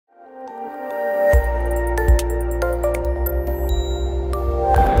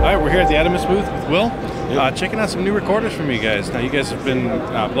here at the Atomos booth with Will, Yep. checking out some new recorders from you guys. Now, you guys have been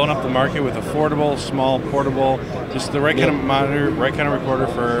blowing up the market with affordable, small, portable, just the right kind of monitor, right kind of recorder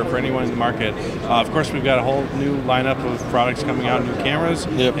for anyone in the market. Of course, we've got a whole new lineup of products coming out, new cameras,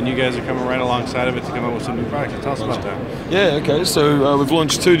 and you guys are coming right alongside of it to come up with some new products. Tell us about that. Yeah, okay, so we've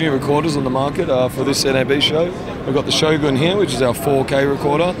launched 2 new recorders on the market for this NAB show. We've got the Shogun here, which is our 4K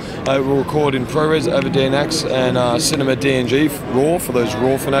recorder. It will record in ProRes, AVDNX, and Cinema DNG RAW for those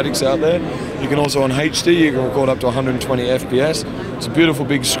RAW fanatics out there. You can also, on HD, you can record up to 120 FPS. It's a beautiful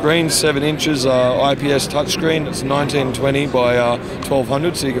big screen, 7 inches IPS touchscreen. It's 1920 by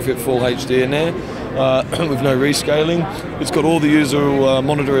 1200, so you can fit full HD in there. With no rescaling. It's got all the usual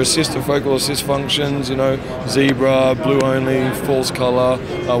monitor assist and focal assist functions, you know, zebra, blue only, false color,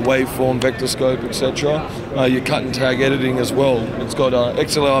 waveform, vector scope, etc. Your cut and tag editing as well. It's got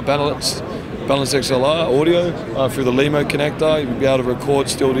XLR balanced XLR audio through the LEMO connector. You'll be able to record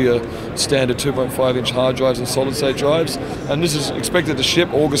still to your standard 2.5-inch hard drives and solid-state drives. And this is expected to ship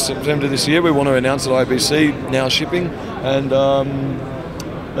August, September this year. We want to announce at IBC now shipping, and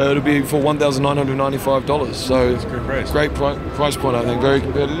it'll be for $1,995. So that's a great price. Great price point, I think. Very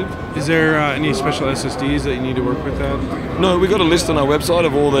competitive. Is there any special SSDs that you need to work with that? No, we've got a list on our website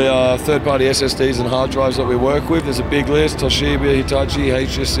of all the third-party SSDs and hard drives that we work with. There's a big list: Toshiba, Hitachi,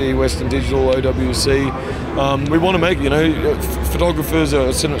 HSC, Western Digital, OWC. We want to make, you know, photographers,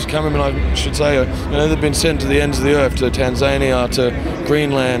 cameramen, I should say, you know, they've been sent to the ends of the earth, to Tanzania, to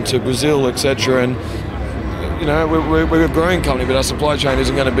Greenland, to Brazil, etc. And you know, we're a growing company, but our supply chain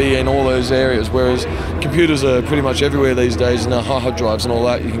isn't going to be in all those areas, whereas computers are pretty much everywhere these days, and hard drives and all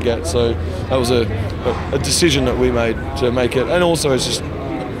that you can get. So that was a decision that we made to make it, and also it's just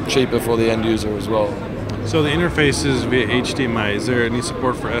cheaper for the end user as well. So the interface is via HDMI. Is there any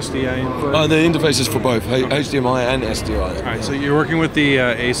support for SDI input? The interface is for both HDMI and SDI. All right, so you're working with the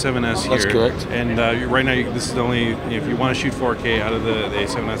A7s here. That's correct. And right now, this is the only, if you want to shoot 4K out of the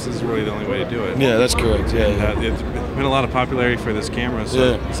A7s, this is really the only way to do it. Yeah, that's correct. Yeah. And there's been a lot of popularity for this camera,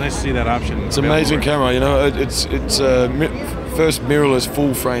 so it's nice to see that option. It's an amazing camera. You know, it's first mirrorless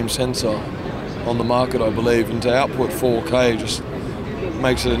full frame sensor on the market, I believe, and to output 4K just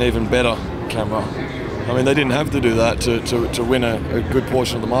makes it an even better camera. I mean, they didn't have to do that to win a good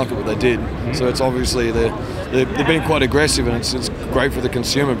portion of the market, but they did. So it's obviously they've been quite aggressive, and it's great for the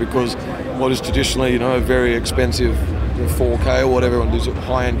consumer, because what is traditionally, you know, a very expensive 4K or whatever, and these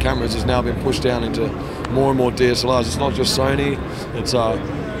high-end cameras has now been pushed down into more and more DSLRs. It's not just Sony. It's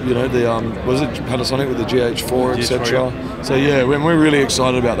you know, the was it Panasonic with the GH4, etc. So yeah, we're really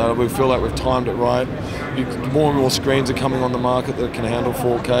excited about that. We feel like we've timed it right. More and more screens are coming on the market that can handle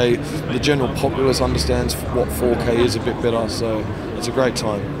 4K. The general populace understands what 4K is a bit better, so it's a great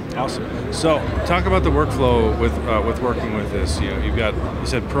time. Awesome. So talk about the workflow with working with this. You know, you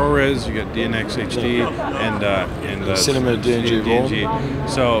said ProRes, you got DNX HD, and Cinema DNG RAW.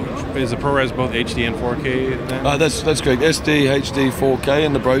 So is the ProRes both HD and 4K then? That's correct. SD, HD, 4K,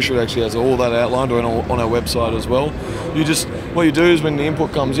 and the brochure actually has all that outlined on our website as well. What you do is, when the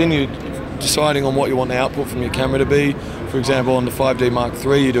input comes in, you deciding on what you want the output from your camera to be. For example, on the 5D Mark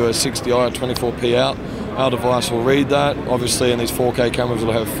III, you do a 60i at 24p out. Our device will read that. Obviously, in these 4K cameras,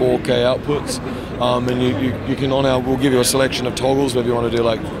 will have 4K outputs, and you can we'll give you a selection of toggles, whether you want to do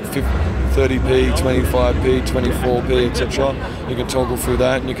like 30p, 25p, 24p, etc. You can toggle through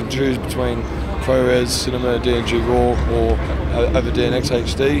that, and you can choose between ProRes, Cinema DNG RAW, or AVDNX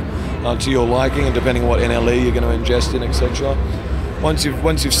HD to your liking, and depending on what NLE you're going to ingest in, etc. Once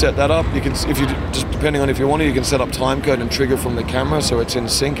you've set that up, you can, just depending on if you want to, you can set up timecode and trigger from the camera, so it's in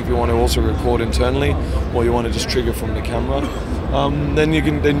sync. If you want to also record internally, or you want to just trigger from the camera,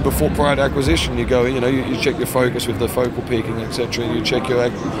 then prior to acquisition, you go, you check your focus with the focal peaking, etc. You check your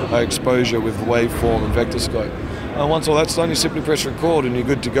exposure with the waveform and vector scope. Once all that's done, you simply press record and you're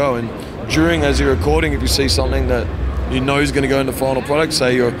good to go. And as you're recording, if you see something that you know is going to go in the final product,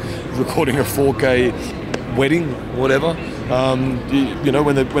 say you're recording a 4K wedding, whatever. You know,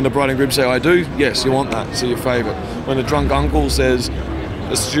 when the bride and groom say "I do," yes, you want that. It's your favourite. When the drunk uncle says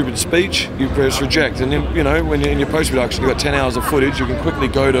a stupid speech, you press reject. And then, you know, when you're in your post-production, you've got 10 hours of footage, you can quickly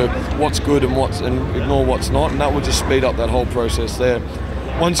go to what's good and ignore what's not, and that will just speed up that whole process there.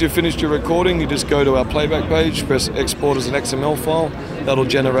 Once you've finished your recording, you just go to our playback page, press export as an XML file. That'll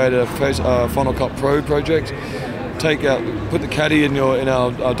generate a Final Cut Pro project. Put the caddy in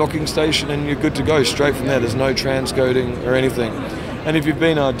our docking station, and you're good to go straight from there. There's no transcoding or anything. And if you've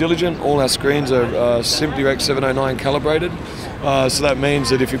been diligent, all our screens are SimplyRec 709 calibrated. So that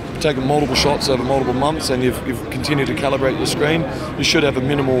means that if you've taken multiple shots over multiple months and you've continued to calibrate your screen, you should have a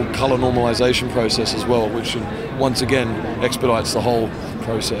minimal color normalization process as well, which once again expedites the whole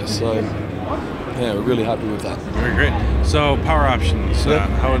process. So yeah, we're really happy with that. Very great. So power options. Yep.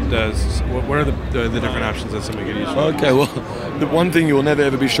 What are the different options that somebody could use? Okay, well, the one thing you will never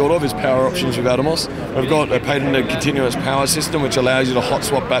ever be short of is power options with Atomos. We've got a patented continuous power system which allows you to hot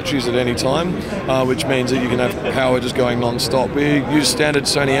swap batteries at any time, which means that you can have power just going non-stop. We use standard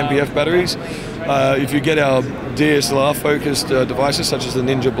Sony MPF batteries. If you get our DSLR focused devices such as the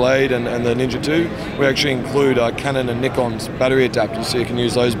Ninja Blade and the Ninja 2, we actually include Canon and Nikon's battery adapters, so you can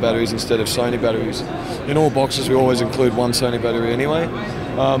use those batteries instead of Sony batteries. In all boxes we always include one Sony battery anyway,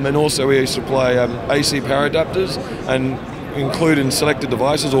 and also we supply AC power adapters and include in selected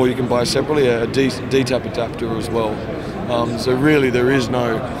devices, or you can buy separately a D-tap adapter as well. So really there is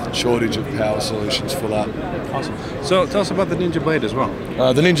no shortage of power solutions for that. Awesome. So tell us about the Ninja Blade as well.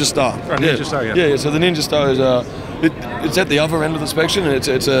 The Ninja Star. Ninja Star, yeah. Yeah, so the Ninja Star is it's at the other end of the spectrum, and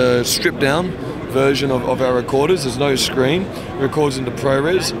it's a stripped down version of our recorders. There's no screen. It records into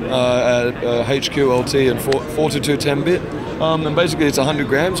ProRes at HQ, LT and 422 10-bit. And basically it's 100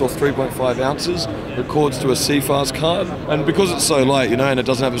 grams or 3.5 ounces. Records to a CFast card. And because it's so light, and it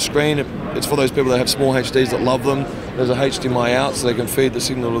doesn't have a screen, it's for those people that have small HDs that love them. There's a HDMI out, so they can feed the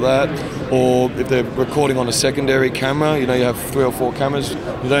signal to that. Or if they're recording on a secondary camera, you have 3 or 4 cameras,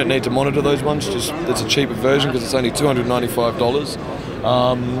 you don't need to monitor those ones. Just it's a cheaper version because it's only $295.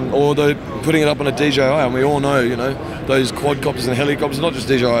 Or they're putting it up on a DJI, and we all know, those quadcopters and helicopters, not just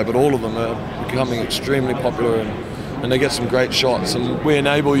DJI, but all of them are becoming extremely popular, and they get some great shots. And we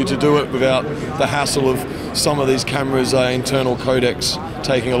enable you to do it without the hassle of some of these cameras' internal codecs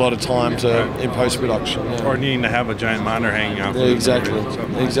taking a lot of time in post-production. Yeah. Or needing to have a giant monitor hanging out. Yeah, exactly.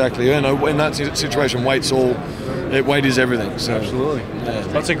 Exactly. In that situation, weight is everything. So. Absolutely. Yeah.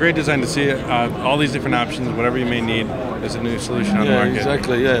 That's a great design to see all these different options, whatever you may need, is a new solution on the market.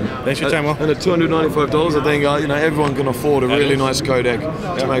 Exactly. Yeah. Thanks for your time, Will. And at $295, I think everyone can afford a really nice codec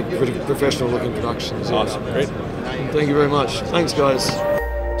to make professional-looking productions. Awesome. Great. Thank you very much. Thanks, guys.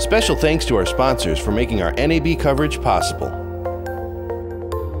 Special thanks to our sponsors for making our NAB coverage possible.